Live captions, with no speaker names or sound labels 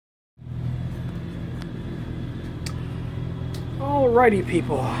Alrighty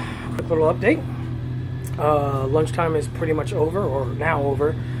people, quick little update. Lunchtime is pretty much over, or now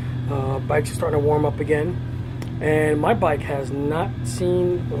over. Bikes are starting to warm up again, and my bike has not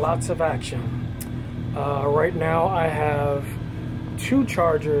seen lots of action. Right now I have 2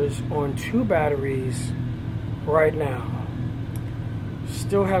 chargers on 2 batteries right now.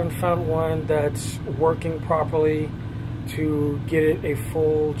 Still haven't found one that's working properly to get it a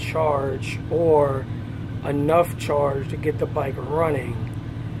full charge or enough charge to get the bike running.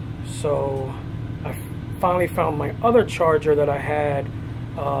 So I finally found my other charger that I had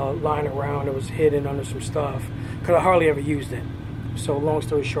lying around. It was hidden under some stuff because I hardly ever used it. So long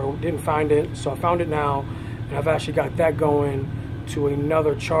story short, didn't find it, so I found it now, and I've actually got that going to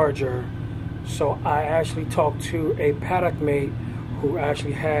another charger. So I actually talked to a paddock mate who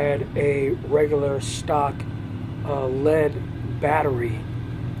actually had a regular stock lead battery.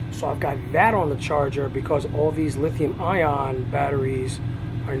 So I've got that on the charger because all these lithium-ion batteries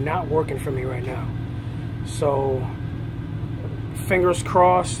are not working for me right now. So fingers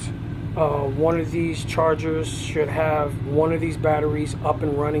crossed, one of these chargers should have one of these batteries up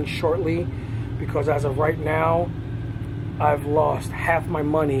and running shortly, because as of right now I've lost half my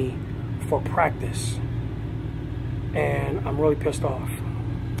money for practice and I'm really pissed off.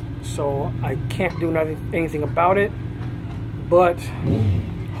 So I can't do anything about it, but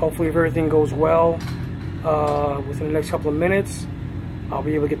hopefully if everything goes well, within the next couple of minutes I'll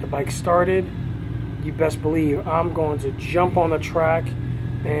be able to get the bike started. You best believe I'm going to jump on the track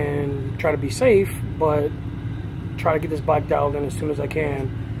and try to be safe, but try to get this bike dialed in as soon as I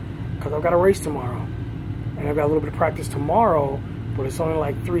can, because I've got a race tomorrow and I've got a little bit of practice tomorrow, but it's only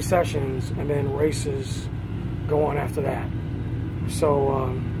like 3 sessions and then races go on after that.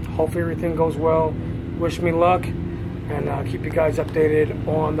 So hopefully everything goes well. Wish me luck, and I'll keep you guys updated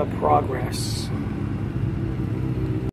on the progress.